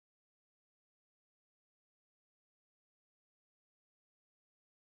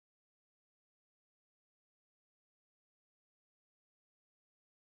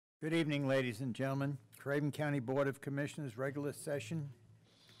Good evening, ladies and gentlemen. Craven County Board of Commissioners regular session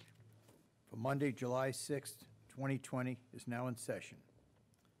for Monday, July 6th, 2020 is now in session.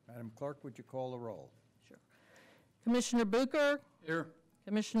 Madam Clerk, would you call the roll? Sure. Commissioner Bucher? Here.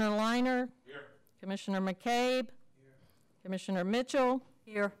 Commissioner Liner? Here. Commissioner McCabe? Here. Commissioner Mitchell?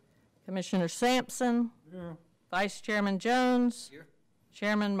 Here. Commissioner Sampson? Here. Vice Chairman Jones? Here.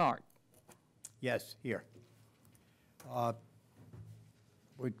 Chairman Mark? Yes, here.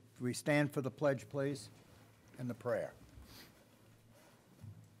 Would we stand for the pledge, please, and the prayer?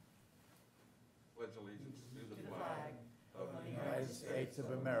 Pledge allegiance to the flag of the United States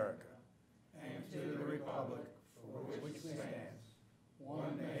of America and to the republic for which it stands,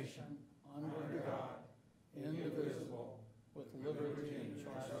 one nation, under God, indivisible, with liberty and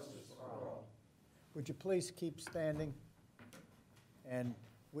justice for all. Would you please keep standing? And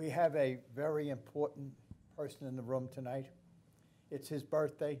we have a very important person in the room tonight. It's his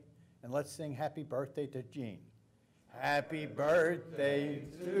birthday, and let's sing happy birthday to Gene. Happy birthday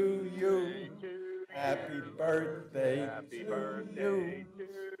to you. Happy birthday to you.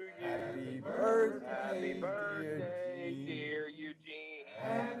 Happy birthday, dear Eugene.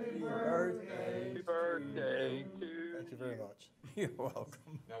 Happy birthday to you. Thank you very much. You're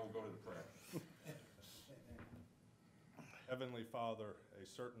welcome. Now we'll go to the prayer. Heavenly Father, a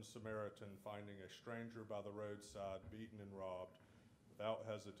certain Samaritan, finding a stranger by the roadside, beaten and robbed, without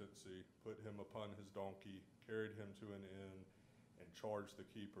hesitancy, put him upon his donkey, carried him to an inn, and charged the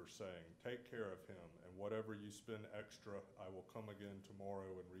keeper, saying, "Take care of him, and whatever you spend extra, I will come again tomorrow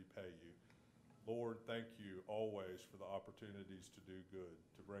and repay you." Lord, thank you always for the opportunities to do good,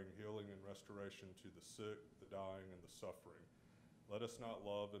 to bring healing and restoration to the sick, the dying, and the suffering. Let us not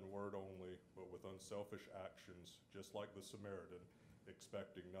love in word only, but with unselfish actions, just like the Samaritan,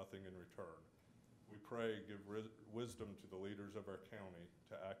 expecting nothing in return. We pray, give wisdom to the leaders of our county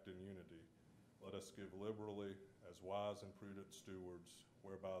to act in unity. Let us give liberally as wise and prudent stewards,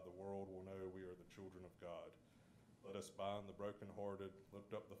 whereby the world will know we are the children of God. Let us bind the brokenhearted,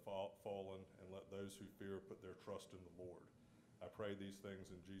 lift up the fallen, and let those who fear put their trust in the Lord. I pray these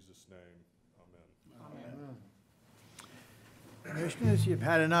things in Jesus' name. Amen. Amen. Commissioners, you've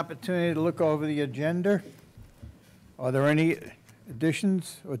had an opportunity to look over the agenda. Are there any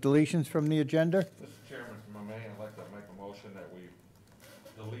additions or deletions from the agenda? Mr. Chairman, if I may, I'd like to make a motion that we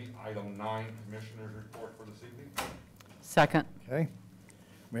delete item 9, Commissioner's Report for this evening. Second. Okay.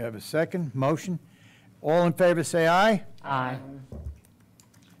 We have a second motion. All in favor say aye. Aye.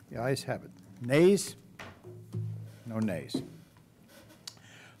 The ayes have it. Nays? No nays.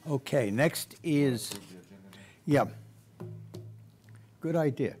 Okay, next is, yeah. Good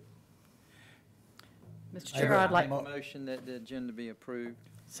idea. Mr. I Chair, have a I'd like mo- a motion that the agenda be approved.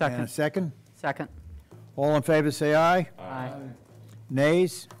 And a Second. second? Second. All in favor say aye. Aye.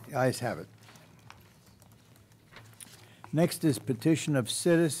 Nays? The ayes have it. Next is petition of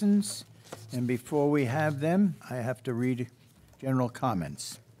citizens, and before we have them, I have to read general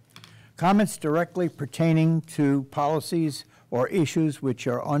comments. Comments directly pertaining to policies or issues which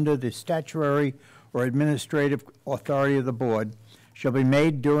are under the statutory or administrative authority of the board shall be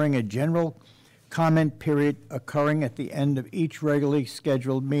made during a general comment period occurring at the end of each regularly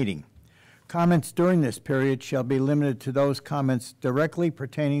scheduled meeting. Comments during this period shall be limited to those comments directly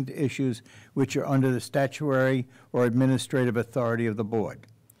pertaining to issues which are under the statutory or administrative authority of the board.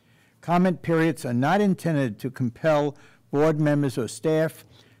 Comment periods are not intended to compel board members or staff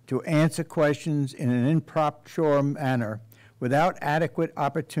to answer questions in an improper manner without adequate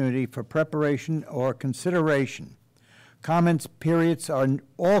opportunity for preparation or consideration. Comments periods are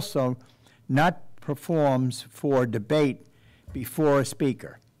also not performed for debate before a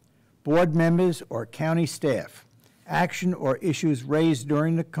speaker. Board members or county staff, action or issues raised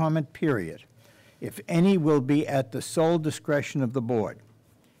during the comment period, if any, will be at the sole discretion of the board.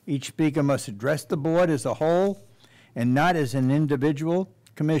 Each speaker must address the board as a whole and not as an individual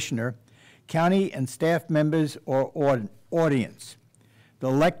commissioner, county and staff members, or audience. The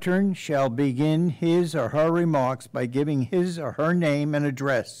lectern shall begin his or her remarks by giving his or her name and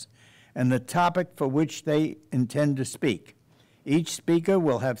address and the topic for which they intend to speak. Each speaker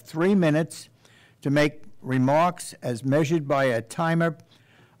will have 3 minutes to make remarks as measured by a timer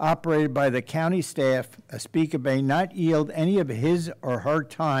operated by the county staff. A speaker may not yield any of his or her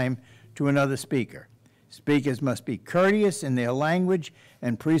time to another speaker. Speakers must be courteous in their language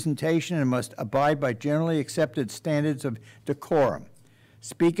and presentation and must abide by generally accepted standards of decorum.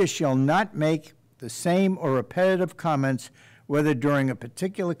 Speakers shall not make the same or repetitive comments, whether during a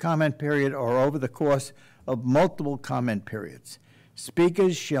particular comment period or over the course of multiple comment periods.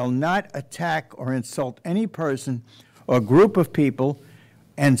 Speakers shall not attack or insult any person or group of people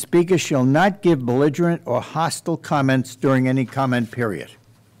and speakers shall not give belligerent or hostile comments during any comment period.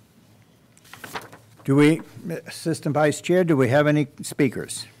 Do we, Assistant Vice Chair, do we have any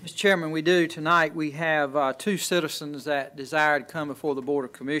speakers? Mr. Chairman, we do. Tonight, we have two citizens that desire to come before the Board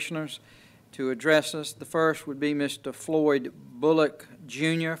of Commissioners to address us. The first would be Mr. Floyd Bullock,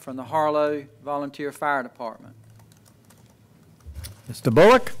 Jr. from the Harlow Volunteer Fire Department. Mr.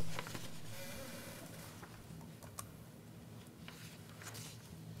 Bullock?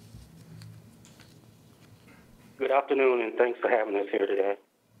 Good afternoon, and thanks for having us here today.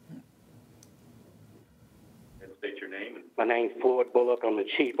 State your name. My name's Floyd Bullock. I'm the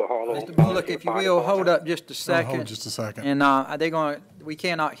chief of Harlow. Mr. Bullock, if you will, hold up just a second. Hold just a second. And we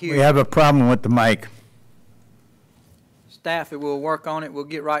cannot hear We have a problem with the mic. staff. It will work on it. We'll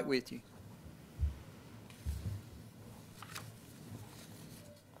get right with you.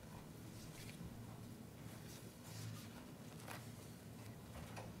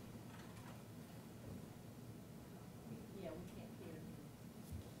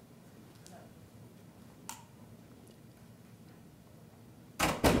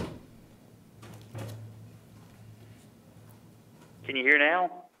 Can you hear now?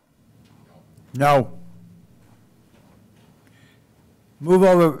 No. Move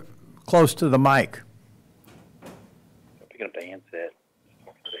over close to the mic. Pick up the handset.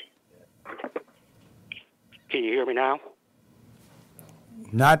 Can you hear me now?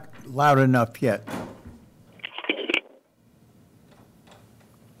 Not loud enough yet.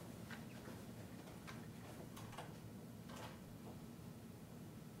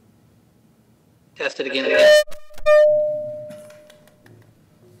 Test it again.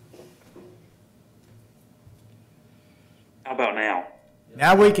 How about now?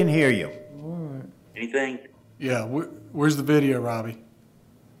 Now we can hear you. Anything? Yeah, where's the video, Robbie?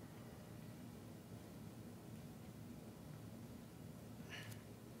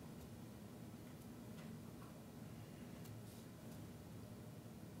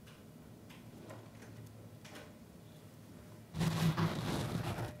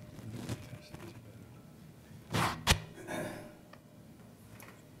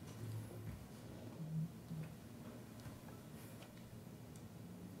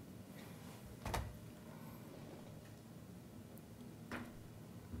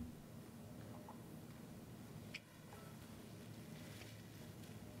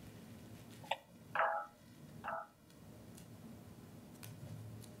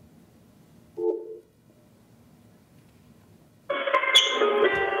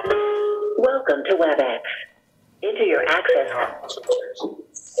 Welcome to WebEx. Enter your access code.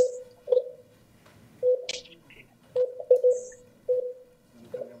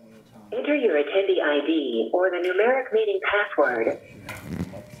 Enter your attendee ID or the numeric meeting password.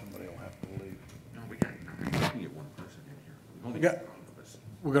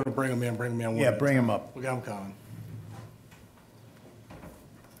 We're gonna bring them in one Yeah, at a bring time. them up. We got them coming.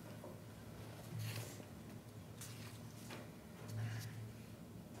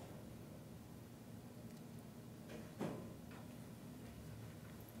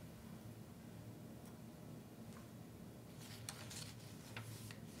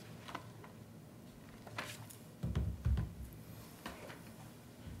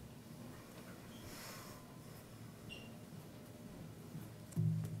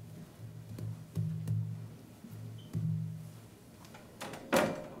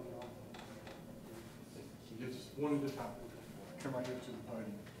 One at a time. Come right here to the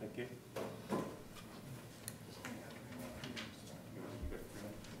podium. Thank you.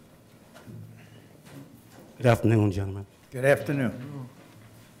 Good afternoon, gentlemen. Good afternoon.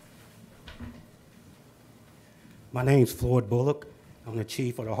 My name's Floyd Bullock. I'm the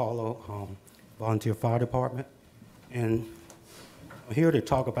chief of the Harlow Volunteer Fire Department. And I'm here to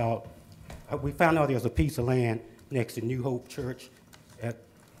talk about, we found out there's a piece of land next to New Hope Church that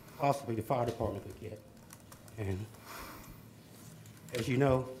possibly the fire department could get. And as you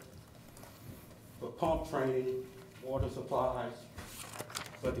know, for pump training, water supplies,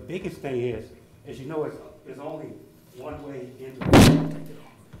 but the biggest thing is, as you know, there's only one way into,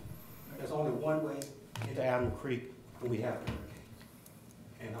 there's only one way into Adams Creek when we have hurricanes.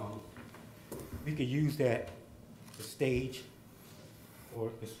 And we could use that to stage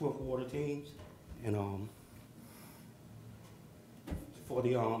for the swift water teams and for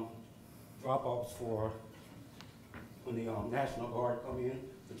the drop-offs for when the National Guard come in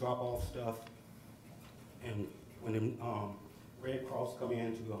to drop off stuff, and when the Red Cross come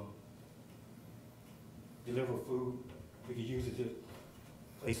in to deliver food, we could use it to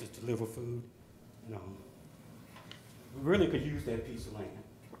places to deliver food. And, we really could use that piece of land.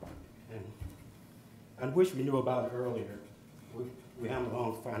 And I wish we knew about it earlier. We we haven't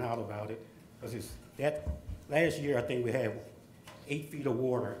long found out about it, because it's that, last year, I think we had 8 feet of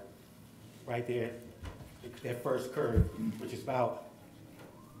water right there, that first curve, which is about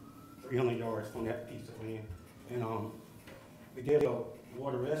 300 yards from that piece of land. And we did a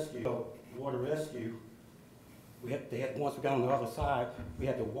water rescue. Once we got on the other side, we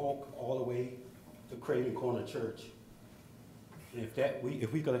had to walk all the way to Craven Corner Church. And if we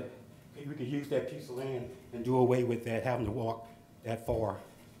could use that piece of land and do away with that, having to walk that far.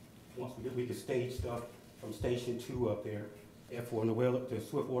 Once we could stage stuff from Station 2 up there. Therefore, the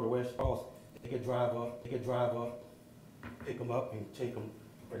Swiftwater West Cross, they could drive up, pick them up and take them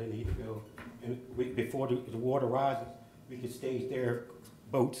where they need to go. And before the water rises, we could stage their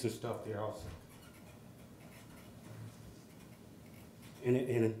boats and stuff there also.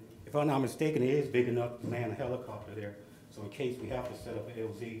 And if I'm not mistaken, it is big enough to land a helicopter there. So in case we have to set up an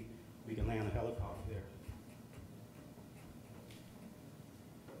LZ, we can land a helicopter there.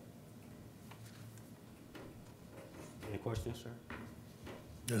 Any questions, sir?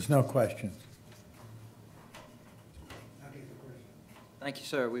 There's no questions. Thank you,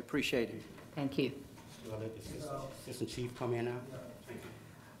 sir. We appreciate it. Thank you. So I'll let the Assistant Chief come in now. Thank you.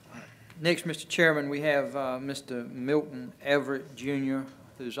 Next, Mr. Chairman, we have Mr. Milton Everett, Jr.,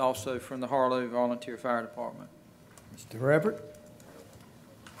 who's also from the Harlow Volunteer Fire Department. Mr. Everett?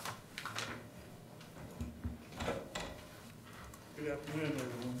 Good afternoon,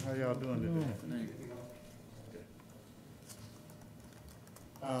 everyone. How y'all doing today?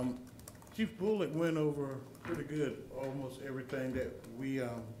 Chief Bullock went over pretty good almost everything that we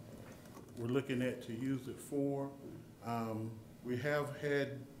were looking at to use it for. We have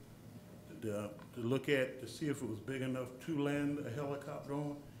had to look at to see if it was big enough to land a helicopter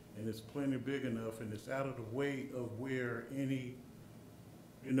on, and it's plenty big enough, and it's out of the way of where any,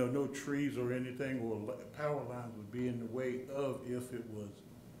 no trees or anything or power lines would be in the way of if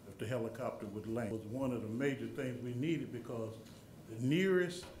the helicopter would land. It was one of the major things we needed, because the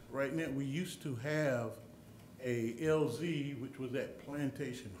nearest, right now, we used to have a LZ, which was at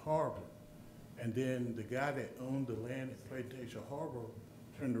Plantation Harbor. And then the guy that owned the land at Plantation Harbor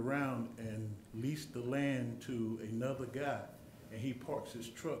turned around and leased the land to another guy, and he parks his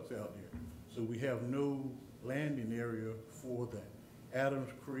trucks out there. So we have no landing area for that.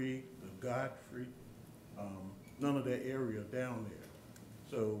 Adams Creek, the Godfrey, none of that area down there.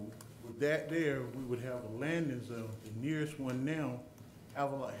 So with that there, we would have a landing zone. The nearest one now,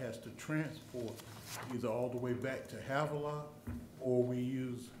 Havelock has to transport either all the way back to Havelock, or we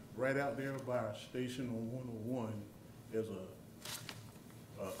use right out there by our station on 101. There's a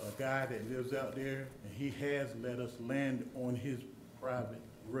guy that lives out there, and he has let us land on his private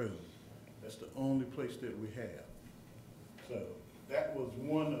road. That's the only place that we have. So that was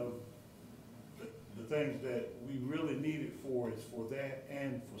one of the things that we really needed for, is for that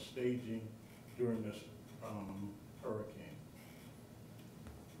and for staging during this hurricane.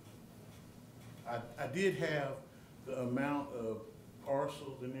 I did have the amount of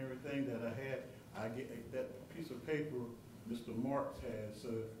parcels and everything that I had. I get that piece of paper Mr. Marks has, so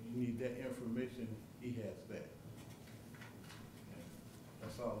if you need that information, he has that.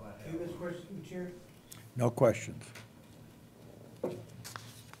 That's all I have. Any questions, Chair? No questions.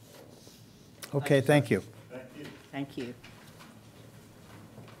 Okay, thank you. Thank you. Thank you.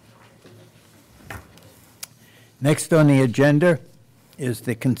 Next on the agenda is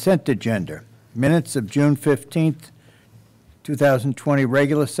the consent agenda. Minutes of June 15th, 2020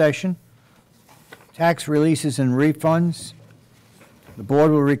 regular session. Tax releases and refunds. The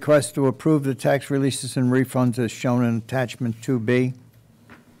board will request to approve the tax releases and refunds as shown in attachment 2B.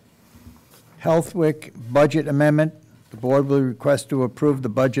 Healthwick budget amendment. The board will request to approve the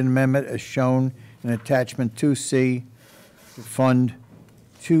budget amendment as shown in attachment 2C to fund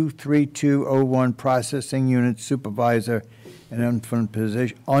 23201 processing unit supervisor and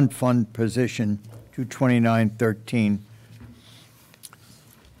unfunded position 22913.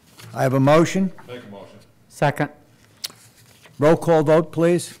 I have a motion. Make a motion. Second. Roll call vote,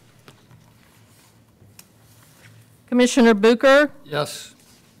 please. Commissioner Bucher? Yes.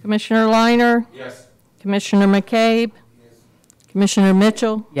 Commissioner Liner? Yes. Commissioner McCabe? Commissioner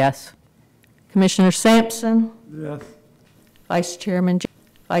Mitchell? Yes. Commissioner Sampson? Yes. Vice Chairman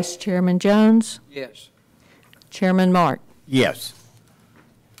Jones? Yes. Chairman Mark? Yes.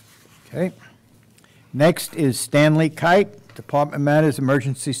 Okay. Next is Stanley Kite, Department Matters,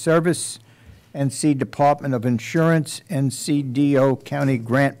 Emergency Service, NC Department of Insurance, NCDO County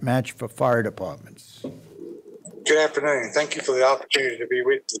Grant Match for Fire Departments. Good afternoon. Thank you for the opportunity to be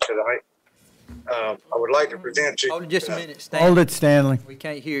with you tonight. I would like to present you. Hold it just a minute, Stanley. Hold it, Stanley. We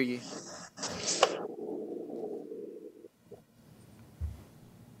can't hear you.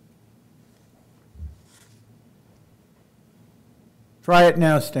 Try it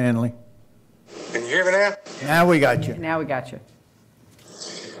now, Stanley. Can you hear me now? Now we got you. Now we got you.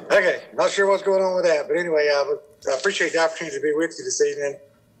 Okay, not sure what's going on with that, but anyway, I appreciate the opportunity to be with you this evening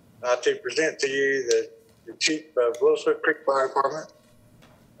to present to you the chief of Little Swift Creek Fire Department,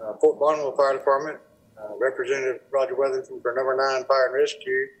 Fort Bonneville Fire Department, Representative Roger Weatherington for number 9 Fire and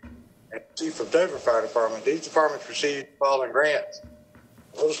Rescue, and chief of Dover Fire Department. These departments received the following grants.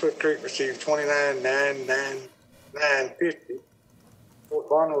 Little Swift Creek received $29,999.50. Fort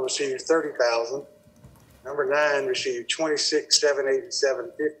Bonneville received $30,000. Number 9 received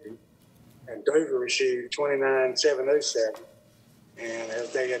 $26,787.50, and Dover received $29,707. And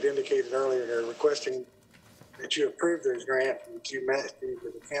as they had indicated earlier, they're requesting that you approve those grants and that you match these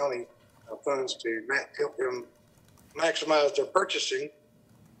with the county funds to help them maximize their purchasing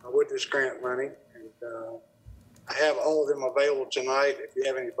with this grant money. And I have all of them available tonight. If you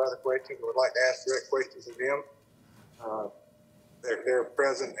have any further questions or would like to ask direct questions of them, they're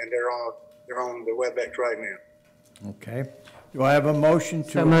present and they're on the WebEx right now. Okay. Do I have a motion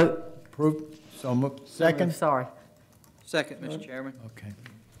to So moved. approve? So moved. Second? Sorry. Second, Mr. Chairman. Okay.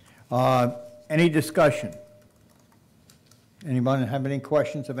 Any discussion? Anybody have any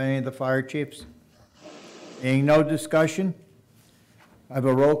questions of any of the fire chiefs? Being no discussion, I have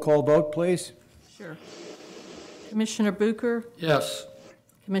a roll call vote, please. Sure. Commissioner Bucher? Yes.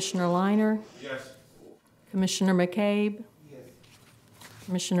 Commissioner Liner? Yes. Commissioner McCabe? Yes.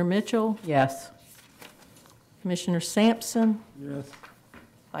 Commissioner Mitchell? Yes. Commissioner Sampson? Yes.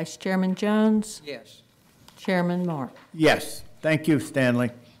 Vice Chairman Jones? Yes. Chairman Mark? Yes. Thank you, Stanley.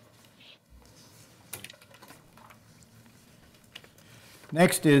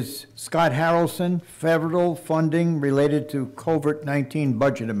 Next is Scott Harrelson, federal funding related to COVID-19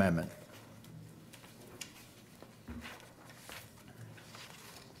 budget amendment.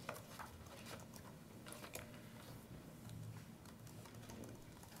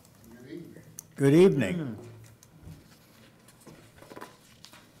 Good evening.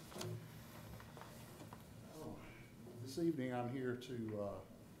 This evening, I'm here to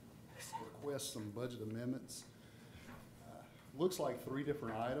request some budget amendments. Looks like 3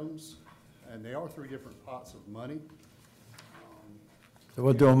 different items, and they are 3 different pots of money. So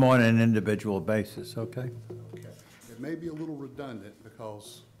we'll do them on an individual basis, okay? Okay. It may be a little redundant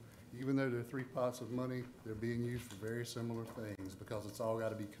because even though they're 3 pots of money, they're being used for very similar things because it's all got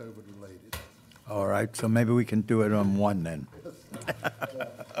to be COVID related. All right, so maybe we can do it on one then.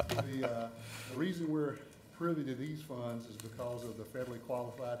 The reason we're privy to these funds is because of the federally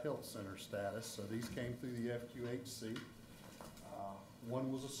qualified health center status. So these came through the FQHC.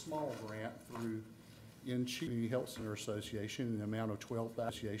 One was a small grant through Community Health Center Association in the amount of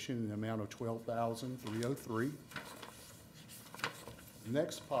 $12,303. The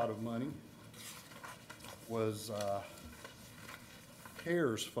next pot of money was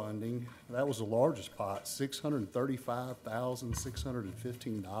CARES funding. That was the largest pot,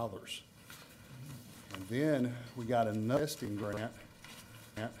 $635,615. And then we got another testing grant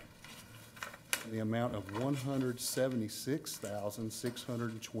in the amount of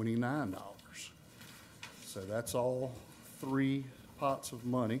 $176,629. So that's all 3 pots of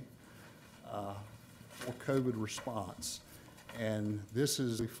money for COVID response. And this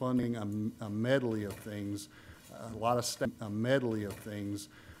is funding a medley of things, a lot of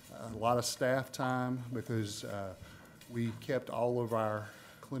staff time because we kept all of our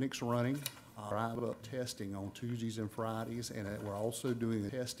clinics running. Drive-up testing on Tuesdays and Fridays, and we're also doing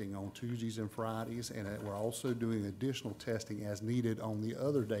testing on Tuesdays and Fridays, and we're also doing additional testing as needed on the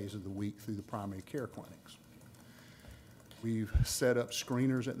other days of the week through the primary care clinics. We've set up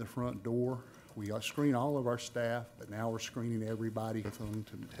screeners at the front door. We screen all of our staff, but now we're screening everybody with them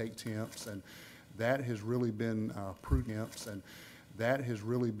to take temps, and that has really been prudent. That has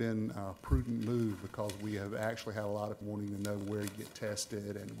really been a prudent move because we have actually had a lot of wanting to know where to get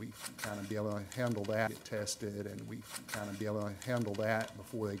tested, and we kind of be able to handle that,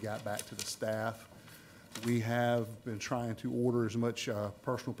 before they got back to the staff. We have been trying to order as much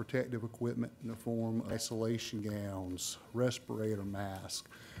personal protective equipment in the form of isolation gowns, respirator masks.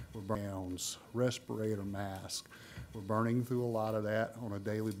 We're burning through a lot of that on a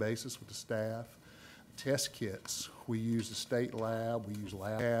daily basis with the staff. Test kits. We use the state lab. We use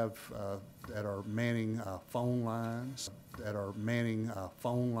lab that are manning phone lines.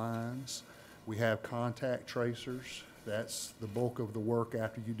 We have contact tracers. That's the bulk of the work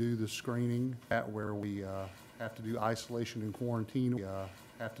after you do the screening. Where we have to do isolation and quarantine.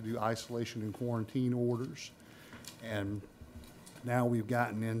 orders. And now we've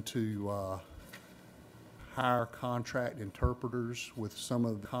gotten into hire contract interpreters with some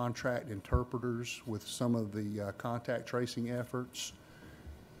of the contact tracing efforts.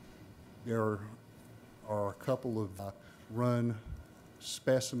 There are a couple of run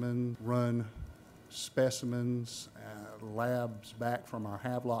specimens, labs back from our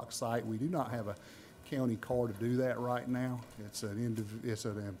Havelock site. We do not have a county car to do that right now. It's an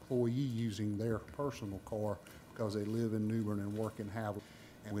employee using their personal car because they live in New Bern and work in Havelock.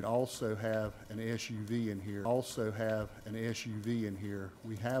 And we'd also have an SUV in here.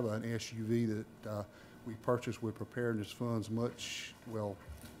 We have an SUV that we purchased with preparedness funds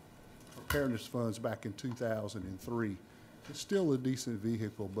preparedness funds back in 2003. It's still a decent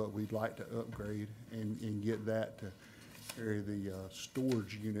vehicle, but we'd like to upgrade and get that to carry the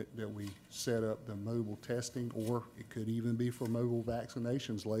storage unit that we set up the mobile testing, or it could even be for mobile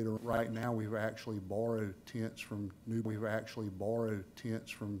vaccinations later. Right now, we've actually borrowed tents from New Bern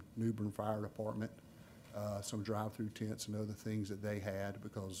Fire Department, some drive-through tents and other things that they had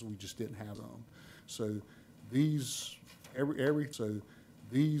because we just didn't have them. So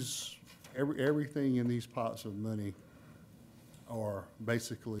everything in these pots of money are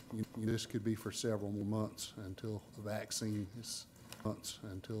basically, this could be for several more months until a vaccine is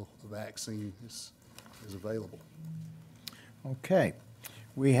available. Okay.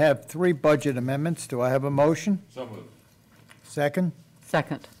 We have 3 budget amendments. Do I have a motion? So moved. Second?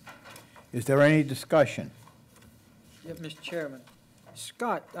 Second. Is there any discussion? Yep, Mr. Chairman.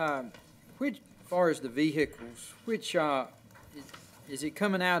 Scott, as far as the vehicles, which, is it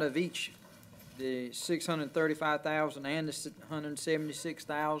coming out of each, the 635,000 and the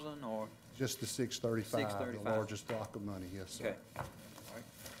 176,000, or? Just the 635, the 635. largest block of money, yes, sir. Okay.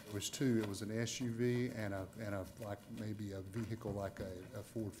 It was 2. It was an SUV and like maybe a vehicle like a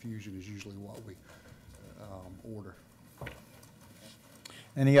Ford Fusion is usually what we order.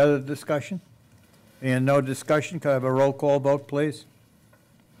 Any other discussion? And no discussion, could I have a roll call vote, please?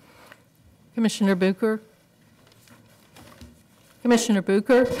 Commissioner Bucher? Commissioner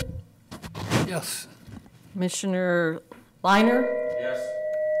Bucher? Yes. Commissioner Liner? Yes.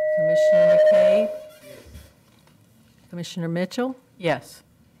 Commissioner McCabe? Commissioner Mitchell? Yes.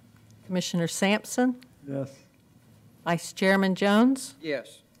 Commissioner Sampson? Yes. Vice Chairman Jones?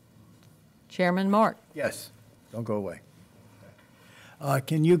 Yes. Chairman Mark? Yes. Don't go away.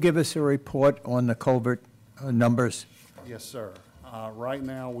 Can you give us a report on the culvert numbers? Yes, sir. Right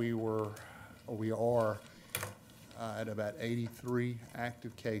now, we are at about 83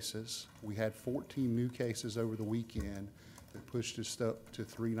 active cases. We had 14 new cases over the weekend that pushed us up to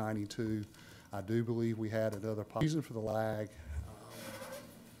 392. I do believe we had another reason for the lag.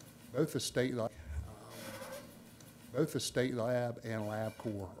 Both the state lab and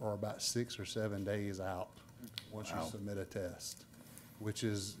LabCorp are about 6 or 7 days out once you submit a test, which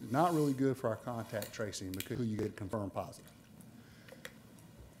is not really good for our contact tracing because you get confirmed positive.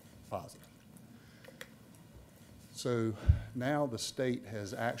 So now the state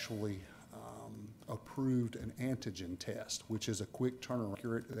has actually approved an antigen test, which is a quick turnaround.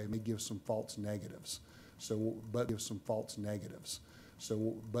 They may give some false negatives. But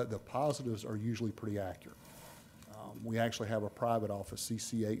the positives are usually pretty accurate. We actually have a private office,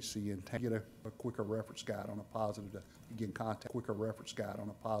 CCHC, and get a quicker reference guide on a positive to begin contact.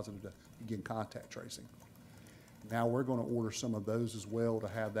 Tracing. Now we're going to order some of those as well to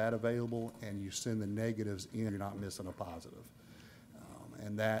have that available, and you send the negatives in. You're not missing a positive,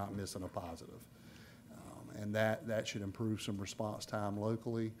 and that should improve some response time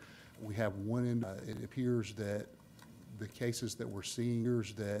locally. We have one. It appears that the cases that we're seeing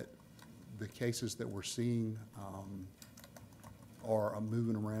are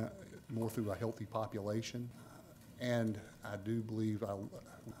moving around more through a healthy population, and I do believe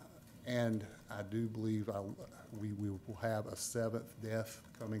we will have a 7th death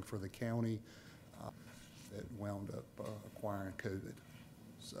coming for the county that wound up acquiring COVID.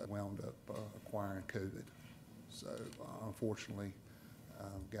 So unfortunately,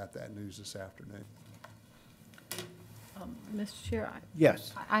 got that news this afternoon. Mr. Chair?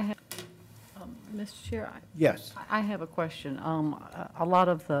 Yes. Mr. Chair? Yes. I have a question. A lot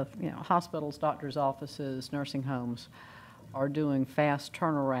of the, hospitals, doctors' offices, nursing homes are doing fast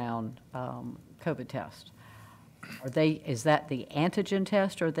turnaround COVID tests. Is that the antigen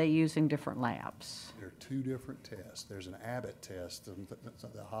test, or are they using different labs? There are 2 different tests. There's an Abbott test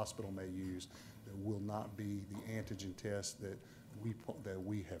that the hospital may use that will not be the antigen test that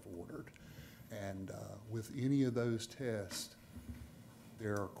we have ordered. And with any of those tests,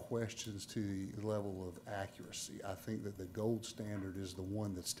 there are questions to the level of accuracy. I think that the gold standard is the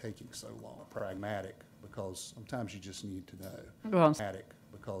one that's taking so long. Pragmatic, because sometimes you just need to know.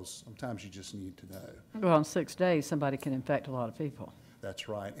 because sometimes you just need to know. Well, in 6 days, somebody can infect a lot of people. That's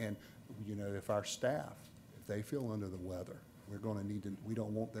right. And, you know, if our staff, if they feel under the weather, we're going to need to, we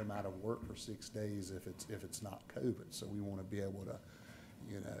don't want them out of work for 6 days if it's not COVID. So we want to be able to,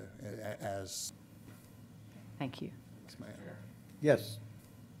 you know, as. Thank you. Yes, ma'am. Yes.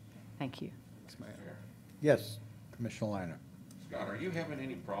 Thank you. Yes, ma'am. Yes, Commissioner Liner. Scott, are you having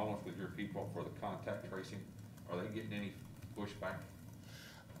any problems with your people for the contact tracing? Are they getting any pushback?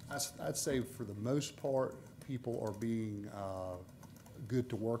 I'd say for the most part, people are being good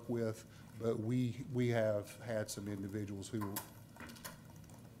to work with, but we have had some individuals who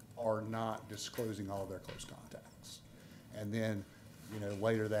are not disclosing all of their close contacts. And then, you know,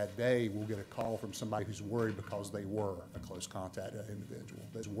 later that day, we'll get a call from somebody who's worried because they were a close contact of that individual.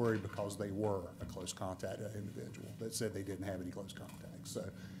 That's worried because they were a close contact of that individual that said they didn't have any close contacts. So,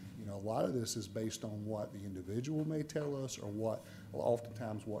 you know, a lot of this is based on what the individual may tell us or what, well,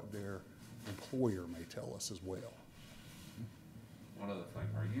 oftentimes what their employer may tell us as well. One other thing,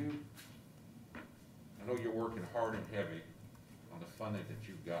 I know you're working hard and heavy on the funding that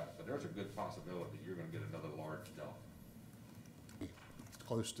you've got, but there's a good possibility you're gonna get another large dump.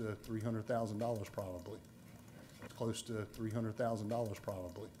 Close to $300,000 probably. Close to $300,000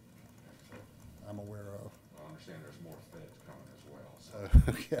 probably. I'm aware of. I understand there's more feds coming as well, so.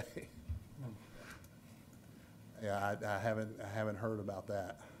 Okay. Yeah, I haven't heard about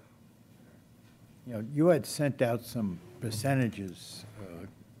that. You know, you had sent out some percentages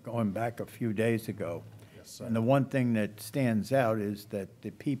going back a few days ago. Yes, sir. And the one thing that stands out is that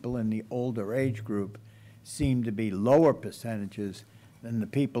the people in the older age group seem to be lower percentages than the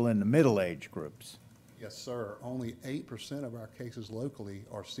people in the middle age groups. Yes, sir. Only 8% of our cases locally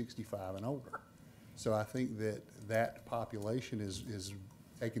are 65 and older. So I think that population is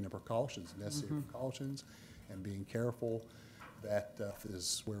taking the precautions, necessary precautions, and being careful. That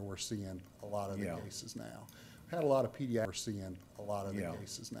is where we're seeing a lot of the cases now. We've had a lot of cases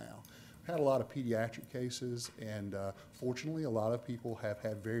now. We've had a lot of pediatric cases, and fortunately, a lot of people have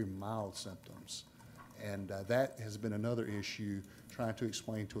had very mild symptoms. And that has been another issue, trying to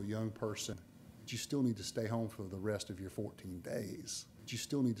explain to a young person that you still need to stay home for the rest of your 14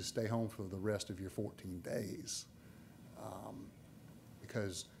 days.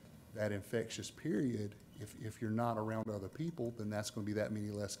 Because that infectious period, if you're not around other people, then that's going to be that many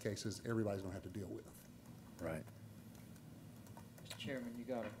less cases everybody's going to have to deal with. Right. Mr. Chairman, you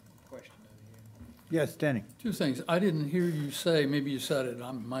got a question over here. Yes, Denny. Two things. I didn't hear you say, maybe you said it,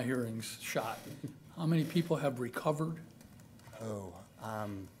 my hearing's shot. How many people have recovered? Oh, I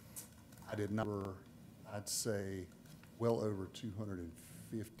did not, I'd say well over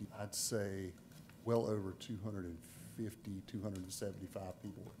 250. 275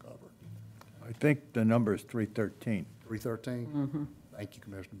 people recovered. I think the number is 313. 313? Mm-hmm. Thank you,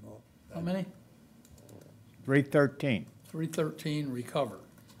 Commissioner Ball. How many? 313. 313 recovered.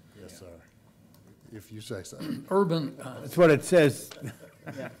 Yes, sir. If you say so. Urban. That's what it says.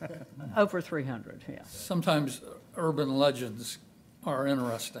 Yeah. Over 300, yeah. Sometimes urban legends are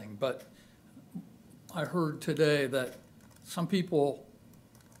interesting, but I heard today that some people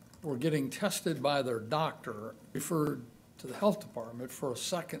were getting tested by their doctor, referred to the health department for a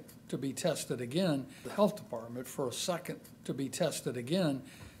second to be tested again,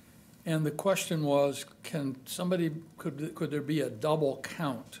 and the question was, could there be a double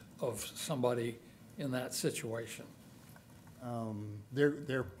count of somebody in that situation?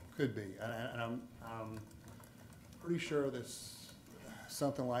 There could be, and I'm pretty sure that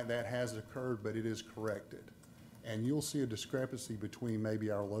something like that has occurred, but it is corrected. And you'll see a discrepancy between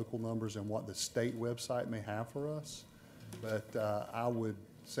maybe our local numbers and what the state website may have for us. But I would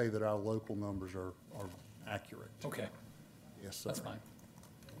say that our local numbers are accurate. Okay. Yes, sir. That's fine.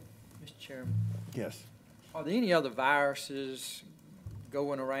 Mr. Chairman, Yes. are there any other viruses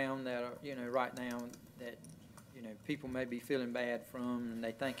going around that are, you know, right now that, you know, people may be feeling bad from and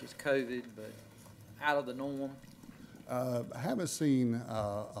they think it's COVID, but out of the norm? I haven't seen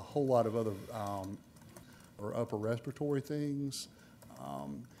a whole lot of other or upper respiratory things.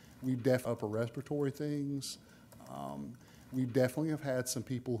 We definitely have had some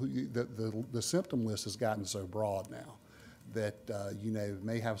people who the symptom list has gotten so broad now that you know,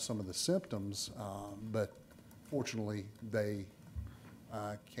 may have some of the symptoms, but fortunately they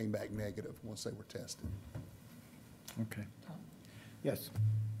came back negative once they were tested. Okay. Yes.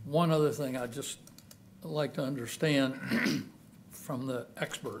 One other thing I'd just like to understand from the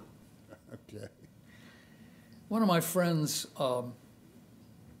expert. Okay. One of my friends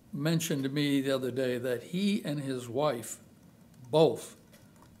mentioned to me the other day that he and his wife both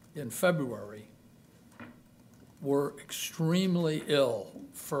in February were extremely ill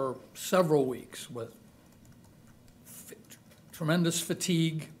for several weeks with tremendous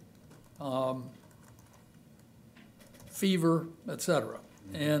fatigue, fever, etc.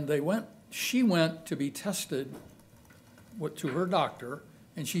 And she went to be tested to her doctor,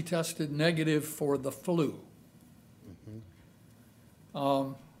 and she tested negative for the flu.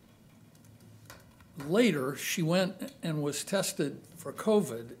 Later, she went and was tested for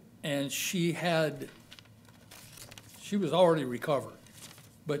COVID, and she was already recovered.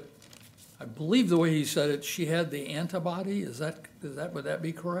 But I believe the way he said it, she had the antibody. Would that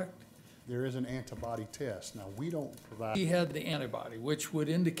be correct? There is an antibody test. Now, we don't provide. She had the antibody, which would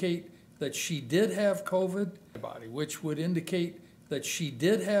indicate that she did have COVID,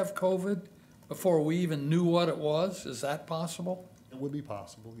 before we even knew what it was. Is that possible? It would be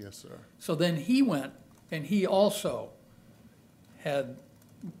possible, yes, sir. So then he went, and he also had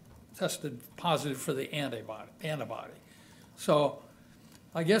tested positive for the antibody. So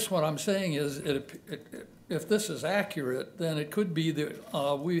I guess what I'm saying is, if this is accurate, then it could be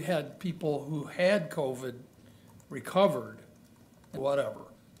that we had people who had COVID recovered, whatever.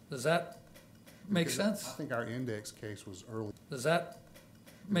 Does that make sense? I think our index case was early. Does that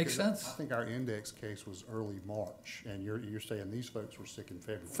make sense? I think our index case was early March, and you're saying these folks were sick in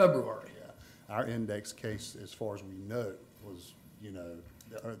February. February. Yeah. Our index case, as far as we know, was,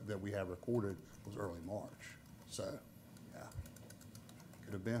 that we have recorded was early March. So, yeah,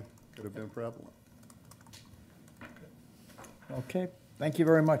 could have been prevalent. Okay, thank you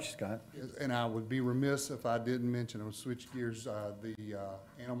very much, Scott. And I would be remiss if I didn't mention, I would switch gears, the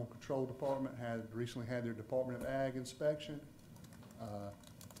Animal Control Department recently had their Department of Ag inspection,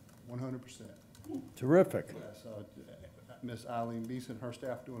 100%. Terrific. Yes, Miss Eileen Beeson, her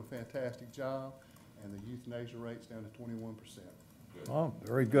staff doing a fantastic job, and the euthanasia rate's down to 21%. Oh,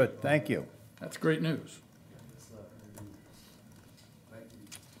 very good, thank you. That's great news.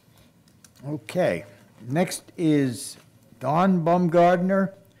 Okay, next is Don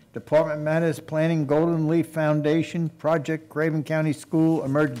Baumgardner, Department Matters Planning, Golden Leaf Foundation, Project Craven County School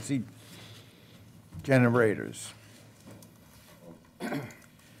Emergency Generators. Well,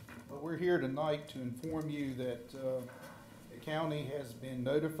 we're here tonight to inform you that the county has been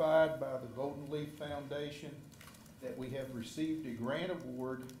notified by the Golden Leaf Foundation that we have received a grant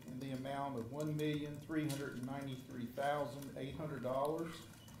award in the amount of $1,393,800.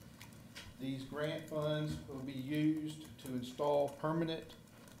 These grant funds will be used to install permanent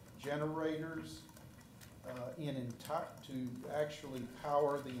generators to actually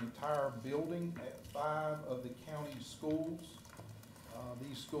power the entire building at 5 of the county schools.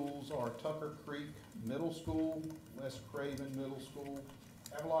 These schools are Tucker Creek Middle School, West Craven Middle School,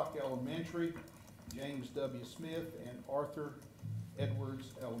 Havelock Elementary, James W. Smith, and Arthur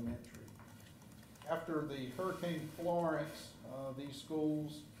Edwards Elementary. After the Hurricane Florence, these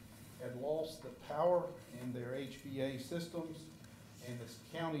schools had lost the power in their HVA systems, and the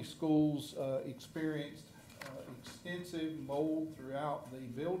county schools experienced extensive mold throughout the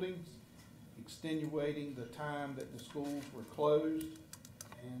buildings, extenuating the time that the schools were closed,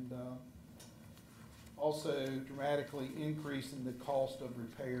 and also dramatically increasing the cost of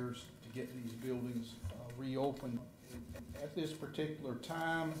repairs to get these buildings reopened. At this particular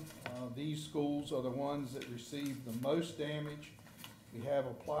time, these schools are the ones that received the most damage. We have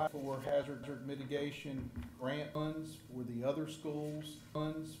applied for hazard mitigation grant funds for the other schools,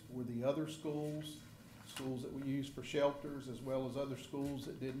 schools that we use for shelters, as well as other schools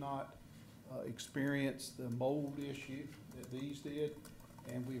that did not experience the mold issue that these did.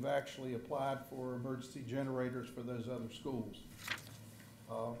 And we've actually applied for emergency generators for those other schools.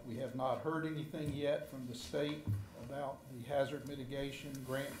 We have not heard anything yet from the state about the hazard mitigation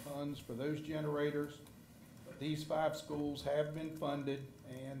grant funds for those generators. But these 5 schools have been funded,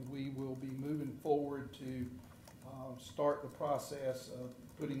 and we will be moving forward to start the process of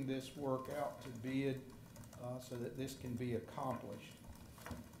putting this work out to bid so that this can be accomplished.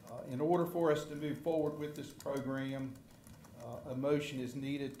 In order for us to move forward with this program, a motion is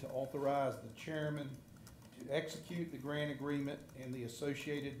needed to authorize the chairman to execute the grant agreement and the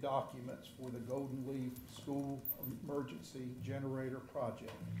associated documents for the Golden Leaf School Emergency Generator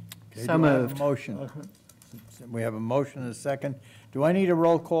Project. Okay, So do I have a moved. motion? We have a motion and a second. Do I need a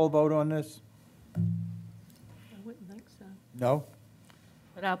roll call vote on this? I wouldn't think so, No?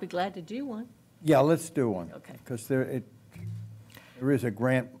 but I'll be glad to do one. Yeah, let's do one. Okay. Because there is a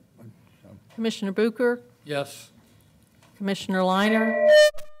grant. Commissioner Bucher, Yes. Commissioner Liner,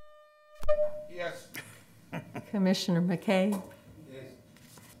 Yes. Commissioner McKay, Yes.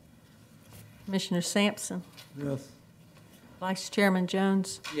 Commissioner Sampson, Yes. Vice Chairman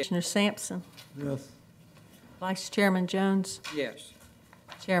Jones, Commissioner Sampson, Yes. Vice Chairman Jones, Yes.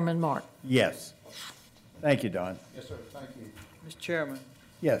 Chairman Mark. Yes. Thank you, Don. Yes, sir, thank you. Mr. Chairman,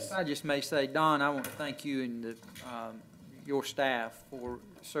 Yes. if I just may say, Don, I want to thank you and your staff for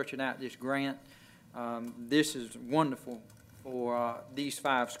searching out this grant. This is wonderful for these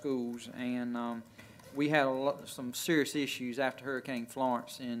 5 schools, and we had some serious issues after Hurricane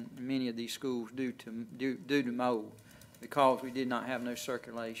Florence in many of these schools due to mold, because we did not have no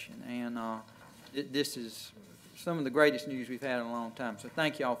circulation. And this is some of the greatest news we've had in a long time. So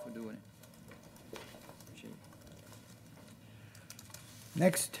thank you all for doing it. Appreciate it.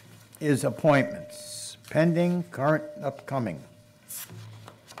 Next is appointments, pending, current, upcoming.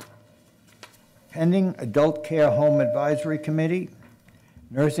 Pending Adult Care Home Advisory Committee,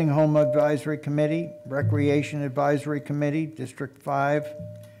 Nursing Home Advisory Committee, Recreation Advisory Committee, District 5,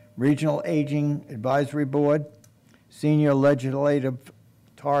 Regional Aging Advisory Board, Senior Legislative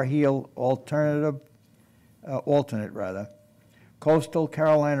Tar Heel Alternate, Coastal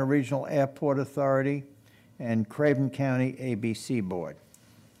Carolina Regional Airport Authority, and Craven County ABC Board.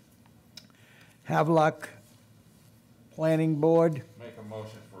 Havelock Planning Board. Make a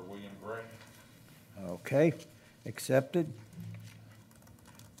motion for William Gray. Okay, accepted.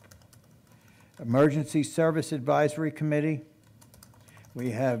 Emergency Service Advisory Committee. We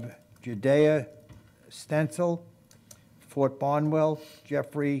have Judea Stencil, Fort Barnwell,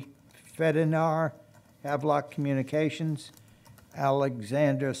 Jeffrey Fedinar, Havelock Communications,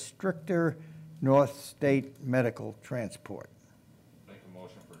 Alexander Strichter, North State Medical Transport. Make a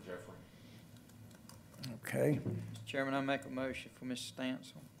motion for Jeffrey. Okay, Mr. Chairman, I make a motion for Mr.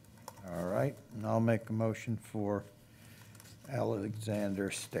 Stansel. all right, and I'll make a motion for Alexander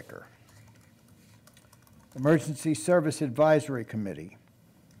Sticker. Emergency Service Advisory Committee,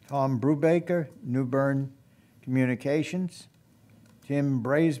 Tom Brubaker, New Bern Communications, Tim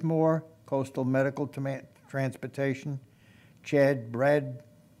Brazemore, Coastal Medical Transportation, Chad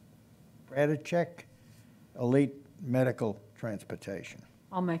Bradachek, Elite Medical Transportation.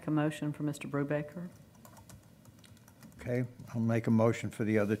 I'll make a motion for Mr. Brubaker. Okay, I'll make a motion for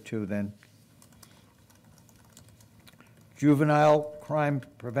the other 2 then. Juvenile Crime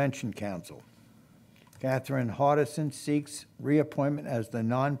Prevention Council. Catherine Hardison seeks reappointment as the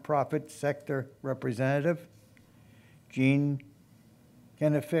nonprofit sector representative. Jean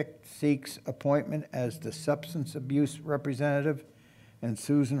Kenefick seeks appointment as the substance abuse representative. And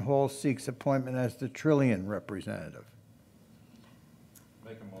Susan Hall seeks appointment as the Trillion representative.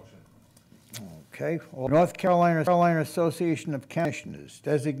 Make a motion. Okay. North Carolina Association of Commissioners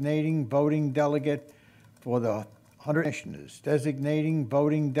designating voting delegate for the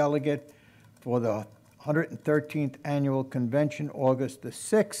 113th Annual Convention, August the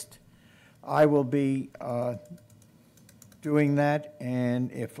 6th. I will be doing that,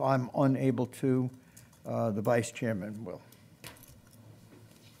 and if I'm unable to, the Vice Chairman will.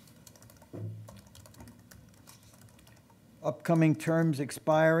 Upcoming terms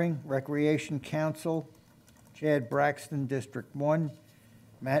expiring, Recreation Council, Chad Braxton, District 1,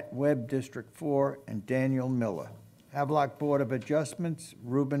 Matt Webb, District 4, and Daniel Miller. Havelock Board of Adjustments,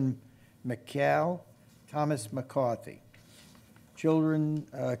 Reuben McCall, Thomas McCarthy.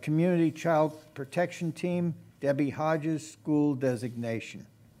 Community Child Protection Team, Debbie Hodges, School Designation.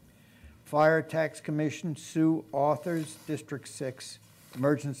 Fire Tax Commission, Sue Authors, District 6.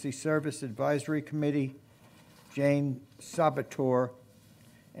 Emergency Service Advisory Committee, Jane Sabator,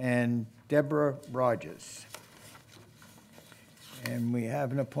 and Deborah Rogers. And we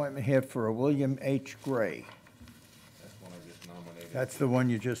have an appointment here for a William H. Gray. That's one I just nominated. That's the one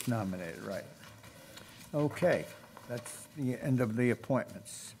you just nominated, right? Okay, that's the end of the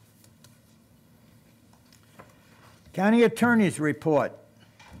appointments. County Attorney's Report.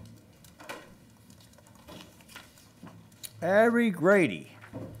 Harry Grady.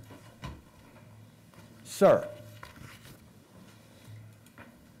 Sir.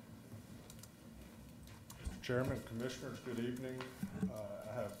 Mr. Chairman, Commissioners, good evening.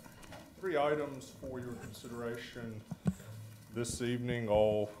 I have 3 items for your consideration this evening.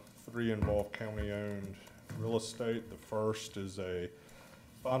 All 3 involve county-owned real estate. The first is a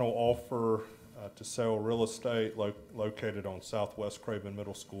final offer to sell real estate located on Southwest Craven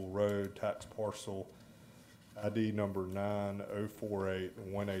Middle School Road, tax parcel ID number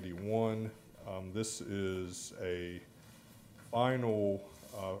 9048181. This is a final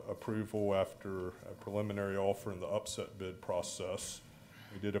approval after a preliminary offer in the upset bid process.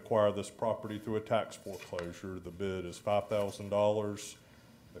 We did acquire this property through a tax foreclosure. The bid is $5,000.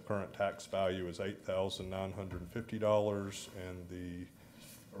 The current tax value is $8,950, and the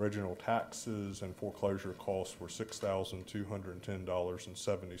original taxes and foreclosure costs were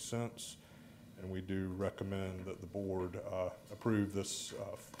 $6,210.70. and we do recommend that the board approve this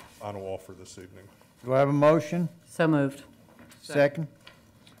final offer this evening. Do I have a motion? So moved. Second.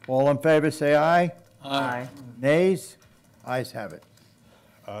 All in favor, say aye. Aye. Nays? Ayes have it.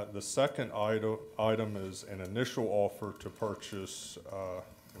 The second item is an initial offer to purchase,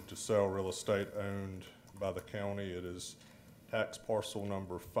 to sell real estate owned by the county. It is tax parcel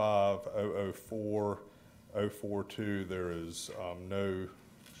number 5004042. There is no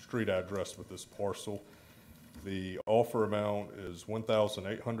street address with this parcel. The offer amount is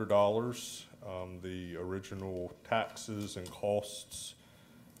 $1,800. The original taxes and costs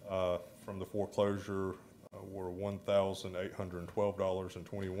from the foreclosure were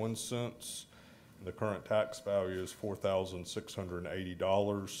 $1,812.21. The current tax value is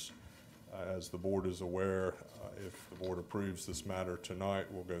 $4,680. As the board is aware, if the board approves this matter tonight,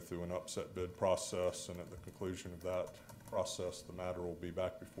 we'll go through an upset bid process, and at the conclusion of that process, the matter will be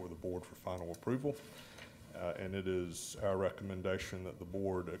back before the board for final approval. And it is our recommendation that the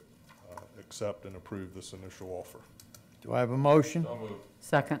board accept and approve this initial offer. Do I have a motion? So moved.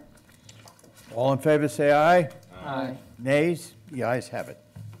 Second. All in favor, say aye. Aye. Nays? The ayes have it.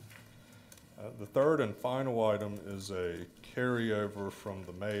 The third and final item is a carryover from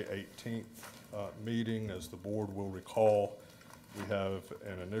the May 18th meeting. As the board will recall, we have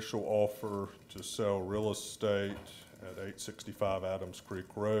an initial offer to sell real estate at 865 Adams Creek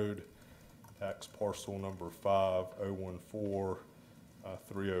Road, tax parcel number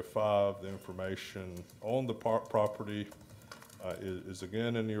 5014305. The information on the property is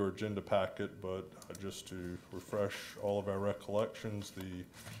again in your agenda packet, but just to refresh all of our recollections, the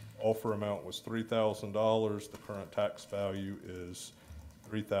offer amount was $3,000. The current tax value is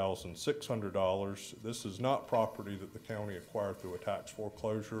 $3,600. This is not property that the county acquired through a tax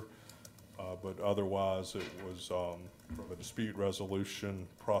foreclosure, but otherwise it was from a dispute resolution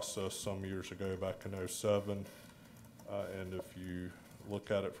process some years ago back in '07. And if you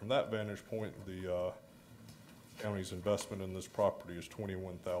look at it from that vantage point, the county's investment in this property is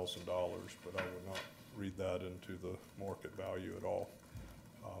 $21,000, but I would not read that into the market value at all.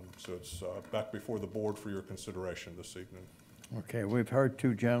 So it's back before the board for your consideration this evening. Okay, we've heard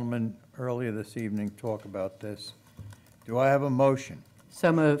two gentlemen earlier this evening talk about this. Do I have a motion?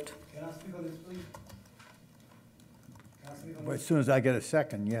 So moved. Can I speak on this, please? Can I speak on Well, this? as soon as I get a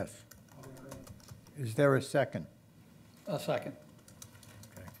second, yes. Okay, go ahead. Is there a second? A second.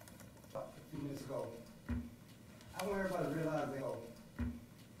 A few minutes ago. I want everybody to realize that,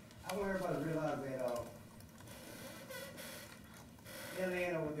 that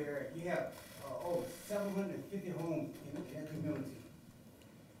land over there, you have over 750 homes in that community.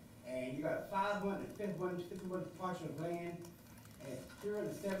 And you got 551 parcels of land, and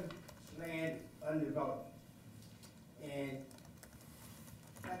 307 land undeveloped. And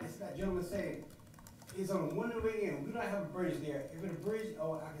like this gentleman said, it's on one way in. We don't have a bridge there. If it's a bridge,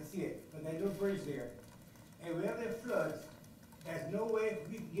 oh, I can see it, but there's no bridge there. And whenever it floods, there's no way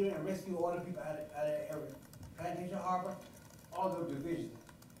we can get in and rescue all the people out of that area. Plantation Harbor, all those divisions,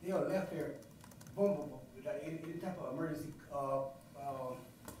 they are left there vulnerable without any type of emergency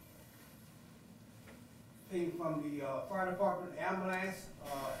thing from the fire department, ambulance,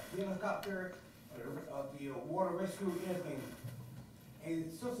 helicopter, the water rescue, anything. And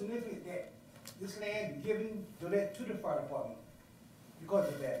it's so significant that this land be given to the fire department because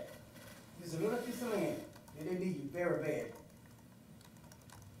of that. There's a little piece of land that they need very bad.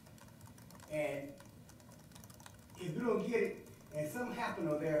 And if we don't get it, and something happened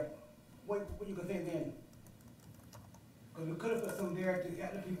over there, what you gonna think then? Because we could have put something there to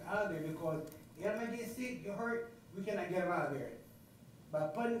get the people out of there, because if anybody get sick, get hurt, we cannot get them out of there. By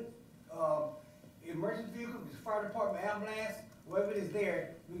putting emergency vehicles, fire department, ambulance, whatever it is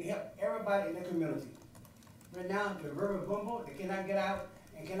there, we can help everybody in the community. Right now, the river bumble, they cannot get out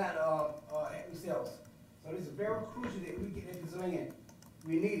and cannot help themselves. So this is very crucial that we get this land.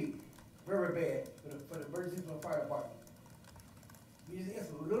 We need it very bad for the emergency for the fire department.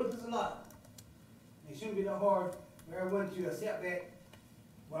 It's a little bit a lot. It shouldn't be that hard for everyone to accept that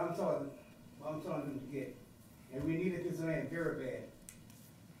what I'm telling them to get. And we need this land very bad.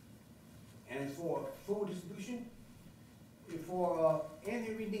 And it's for food distribution, it's for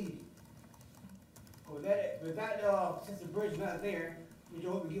anything we need. Without since the bridge is not there, we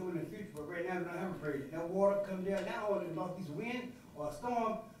hope we get one in the future, but right now we don't have a bridge. That water comes down, now or the northeast wind or a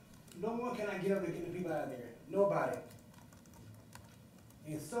storm, no one cannot get up there and get the people out of there. Nobody.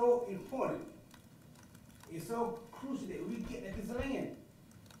 It's so important. It's so crucial that we get that piece of land.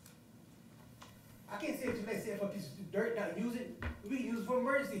 I can't say let's say for a piece of dirt, not use it. We can use it for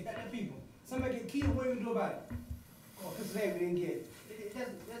emergency, not that people. Somebody get killed, what do we do about it? Or a piece of land we didn't get.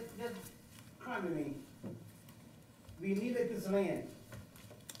 That's crime time, I mean, we need a piece of land.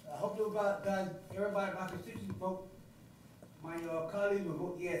 I hope that everybody, my constituents vote, my colleagues will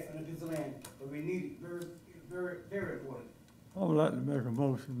vote yes on a piece of land, but we need it, very, very, very important. I would like to make a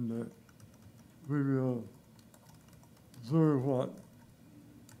motion that we will observe what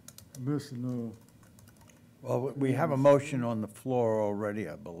Commissioner. Well, we have a motion on the floor already,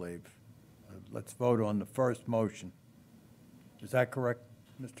 I believe. Let's vote on the first motion. Is that correct,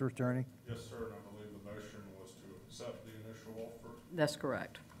 Mr. Attorney? Yes, sir, and I believe the motion was to accept the initial offer. That's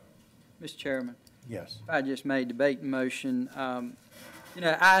correct. Mr. Chairman. Yes. If I just made debate motion, you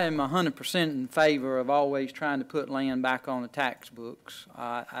know, I am 100% in favor of always trying to put land back on the tax books.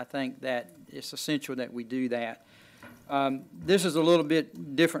 I think that it's essential that we do that. This is a little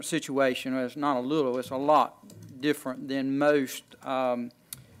bit different situation. It's not a little, it's a lot different than most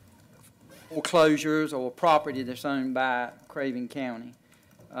foreclosures or property that's owned by Craven County.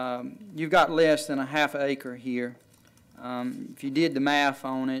 You've got less than a half an acre here. If you did the math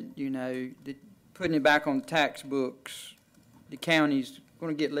on it, you know, putting it back on the tax books, the county's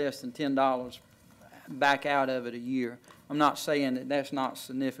going to get less than $10 back out of it a year. I'm not saying that that's not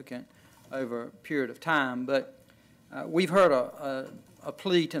significant over a period of time, but we've heard a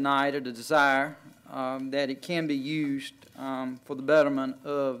plea tonight, or the desire that it can be used for the betterment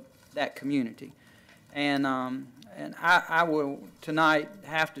of that community. And I will tonight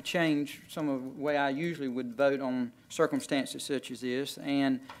have to change some of the way I usually would vote on circumstances such as this,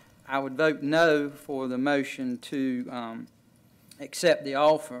 and I would vote no for the motion to accept the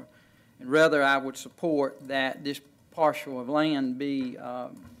offer, and rather I would support that this parcel of land be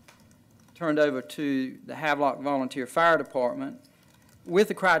turned over to the Havelock Volunteer Fire Department with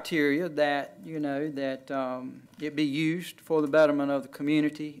the criteria that, you know, that it be used for the betterment of the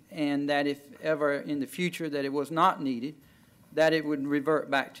community, and that if ever in the future that it was not needed, that it would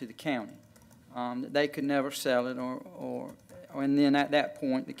revert back to the county. That they could never sell it, and then at that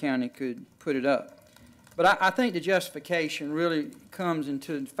point the county could put it up. But I think the justification really comes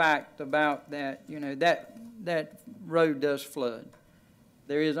into the fact about that, you know, that road does flood.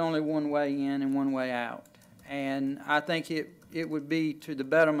 There is only one way in and one way out. And I think it would be to the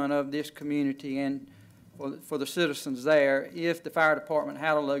betterment of this community and for the citizens there if the fire department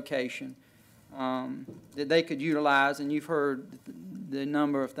had a location that they could utilize, and you've heard the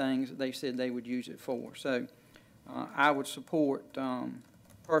number of things that they said they would use it for. So I would support,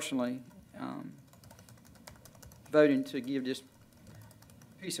 personally, voting to give this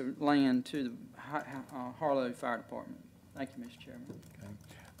piece of land to the Harlow Fire Department. Thank you, Mr. Chairman.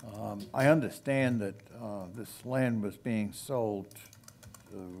 Okay. I understand that this land was being sold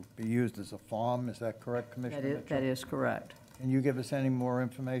to be used as a farm. Is that correct, Commissioner Mitchell? That is correct. Can you give us any more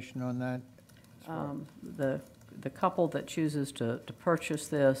information on that? The couple that chooses to purchase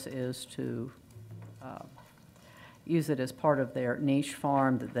this is to use it as part of their niche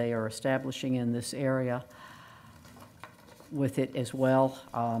farm that they are establishing in this area with it as well.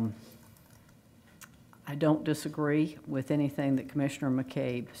 I don't disagree with anything that Commissioner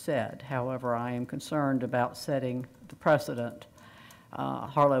McCabe said. However, I am concerned about setting the precedent.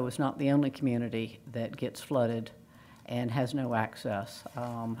 Harlow is not the only community that gets flooded and has no access.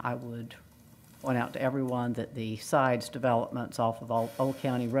 I would point out to everyone that the sides developments off of Old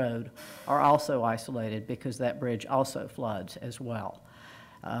County Road are also isolated because that bridge also floods as well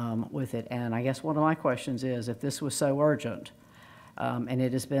with it. And I guess one of my questions is, if this was so urgent, and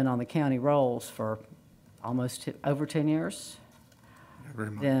it has been on the county rolls for almost over 10 years,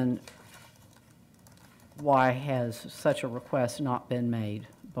 then why has such a request not been made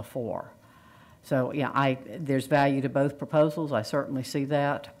before? So, yeah, there's value to both proposals. I certainly see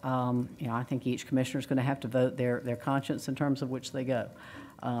that. You know, I think each commissioner is going to have to vote their conscience in terms of which they go.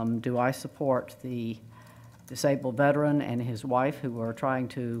 Do I support the disabled veteran and his wife who are trying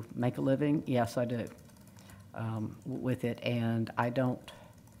to make a living? Yes, I do with it, and I don't.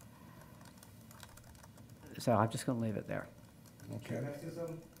 So I'm just going to leave it there. Okay. Can I say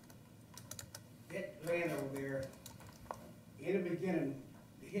something? That land over there, in the beginning,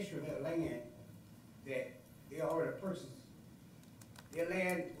 the history of that land that they already purchased, their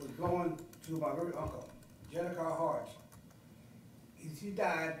land was going to my great uncle, Jennifer Hodge. She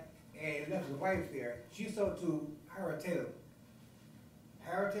died and left his wife there. She sold to Harold Taylor.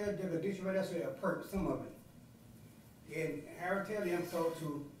 Harold Taylor did a ditch right there, so they purchased some of it. And Harold Taylor sold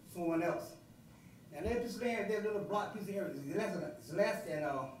to someone else. Now that piece of land, that little block piece of area, it's less than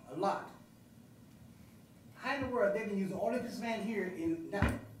a lot. How in the world they can use all this land here and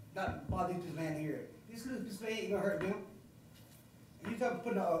not bother this land here? This little piece of land ain't gonna hurt them. And you talking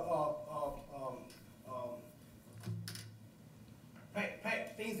putting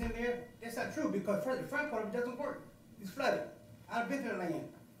pipe things in there. That's not true, because first, the front part of it doesn't work. It's flooded. I've been to the land.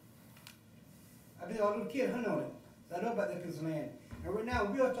 I've been all little kid hunting on it. So I know about that piece of land. And right now,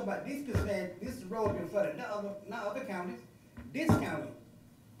 we are talking about this piece of land, this road been flooded, not other counties. This county,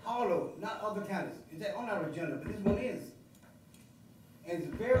 Harlow, not other counties. Is that on our agenda, but this one is. And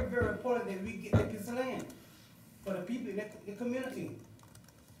it's very, very important that we get that piece of land for the people in the community.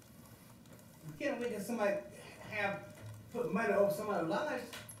 You can't wait that somebody put money over somebody's lives.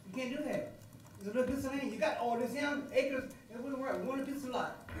 You can't do that. It's a little piece of land. You got all this young acres, and we're right, one piece of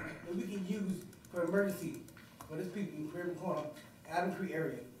lot that we can use for emergency for this people in Craven Corner, Adam Creek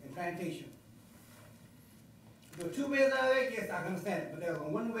area, and Plantation. If there were 2 ways out of there, yes, I can understand it, but there's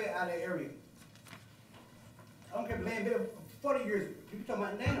one way out of the area. I don't care if the land been there for 40 years, you're talking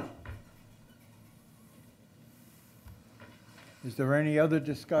about now. Is there any other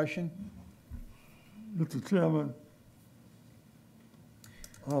discussion? Mr. Chairman,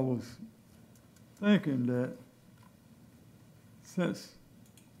 I was thinking that since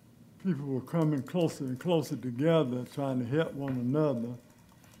people were coming closer and closer together, trying to help one another,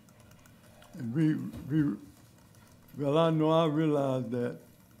 and well, I realize that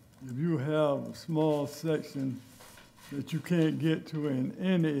if you have a small section that you can't get to in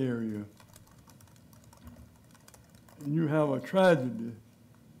any area, and you have a tragedy,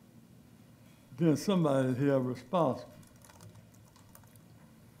 then somebody's held responsible.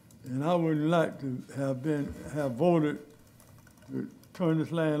 And I wouldn't like to have voted to turn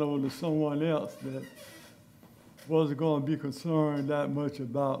this land over to someone else that wasn't going to be concerned that much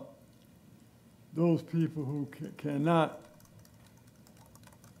about those people who cannot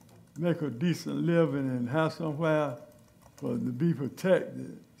make a decent living and have somewhere to be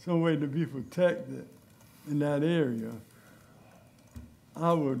protected, some way to be protected in that area.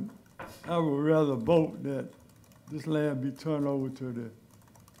 I would rather vote that this land be turned over to the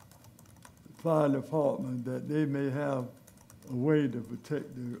fire department, that they may have a way to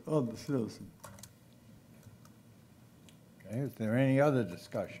protect the other citizens. Okay, is there any other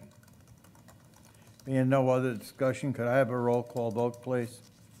discussion? Being no other discussion, could I have a roll call vote, please?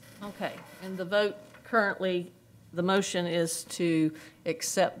 Okay, and the vote currently, the motion is to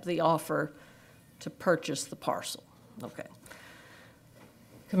accept the offer to purchase the parcel. Okay.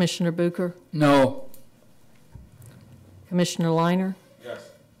 Commissioner Bucher? No. Commissioner Liner? Yes.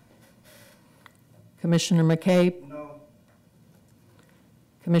 Commissioner McCabe? No.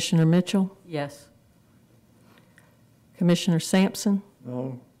 Commissioner Mitchell? Yes. Commissioner Sampson?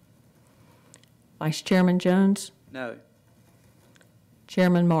 No. Vice Chairman Jones? No.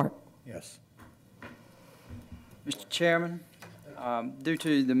 Chairman Mark? Yes. Mr. Chairman, due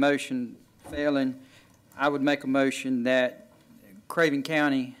to the motion failing, I would make a motion that Craven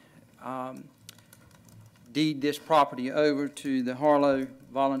County deed this property over to the Harlow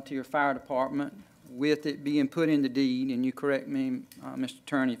Volunteer Fire Department, with it being put in the deed, and you correct me, Mr.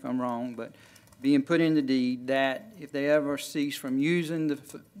 Attorney, if I'm wrong, but being put in the deed that if they ever cease from using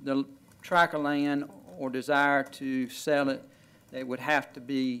the tract of land or desire to sell it, they would have to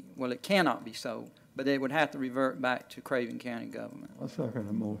be, well, it cannot be sold, but they would have to revert back to Craven County government. I second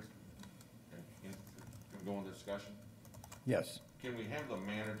the motion. Okay. Can we go into discussion? Yes. Can we have the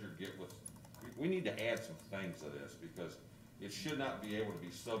manager get with, we need to add some things to this, because it should not be able to be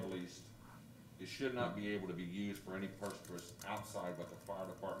subleased. It should not be able to be used for any purpose outside what the fire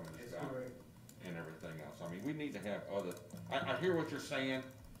department has got and everything else. I mean, we need to have other, I hear what you're saying,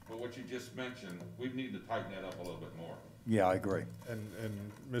 but what you just mentioned, we need to tighten that up a little bit more. Yeah, I agree. And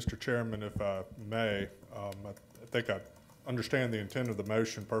Mr. Chairman, if I may, I think I understand the intent of the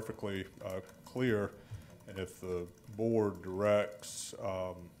motion perfectly clear. And if the board directs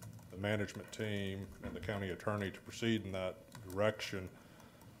the management team and the county attorney to proceed in that direction,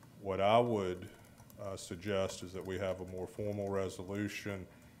 what I would suggest is that we have a more formal resolution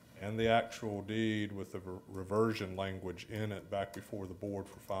and the actual deed with the reversion language in it back before the board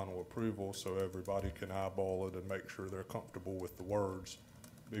for final approval, so everybody can eyeball it and make sure they're comfortable with the words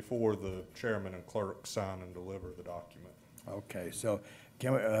before the chairman and clerk sign and deliver the document. Okay, so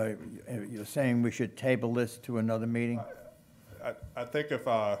can we, you're saying we should table this to another meeting? I think if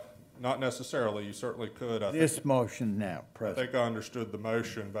not necessarily, you certainly could. This motion now, I President. think I understood the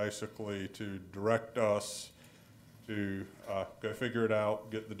motion basically to direct us to go figure it out,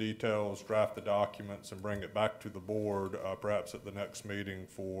 get the details, draft the documents, and bring it back to the board, perhaps at the next meeting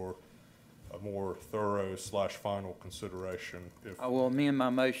for a more thorough / final consideration. I will amend my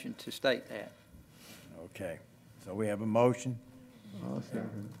motion to state that. Okay, so we have a motion? I'll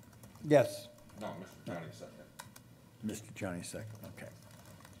second it. Yes. No, Mr. Johnny second. Mr. Johnny second, okay.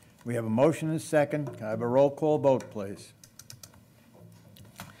 We have a motion and a second. Can I have a roll call vote, please?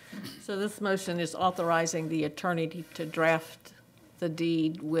 So this motion is authorizing the attorney to draft the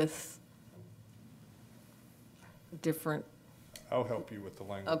deed with different, I'll help you with the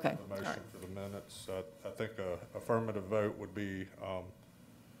language Okay, of the motion all right. for the minutes. I think a affirmative vote would be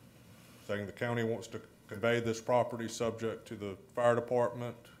saying the county wants to convey this property subject to the fire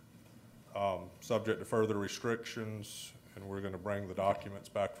department, subject to further restrictions, and we're going to bring the documents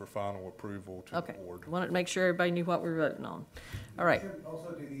back for final approval to the okay. board. Wanted to make sure everybody knew what we were voting on. All right.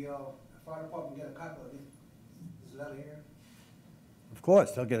 Also, did the fire department get a copy of this letter here? Of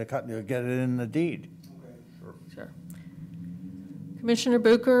course, they'll get a cut, they'll get it in the deed. Sure. Commissioner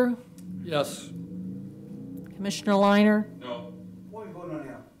Booker, Yes. Commissioner Liner, No, What are we voting on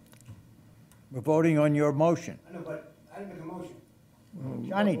now? We're voting on your motion. I know, but I didn't make a motion.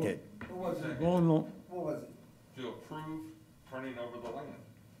 Johnny did. What was it? Voting on, What was it? to approve turning over the land.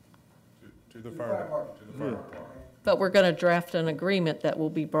 To the fire department. To the fire Yeah. department. but we're going to draft an agreement that will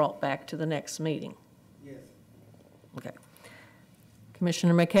be brought back to the next meeting. Yes. Okay.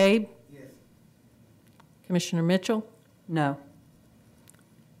 Commissioner McCabe, Yes. Commissioner Mitchell, No.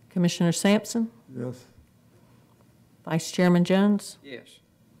 Commissioner Sampson, yes. Vice Chairman Jones, Yes.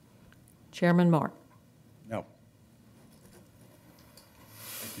 Chairman Mark. No.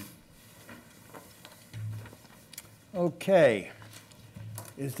 Okay.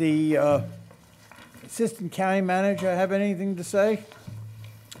 Is the Assistant County Manager have anything to say?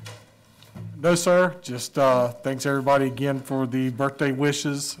 No, sir. Just thanks everybody again for the birthday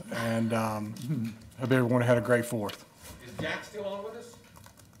wishes, and hope everyone had a great 4th. Is Jack still on with us?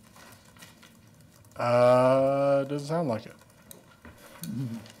 Doesn't sound like it.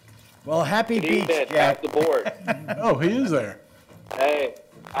 Well, happy Good beach, evening, Jack. pass the board. Oh, he is there. Hey,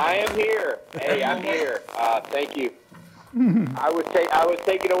 I am here. Hey, I'm here. Thank you. I was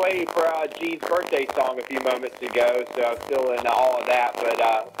taken away for Gene's birthday song a few moments ago, so I'm still in all of that. But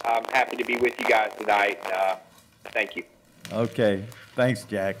I'm happy to be with you guys tonight. Thank you. Okay, thanks,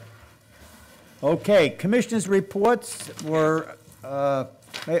 Jack. Okay, Commissioners' reports were, a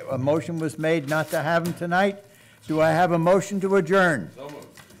motion was made not to have them tonight. Do I have a motion to adjourn? So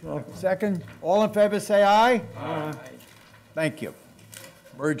moved. Second, all in favor say aye. Aye. Thank you.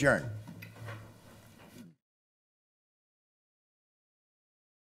 We're adjourned.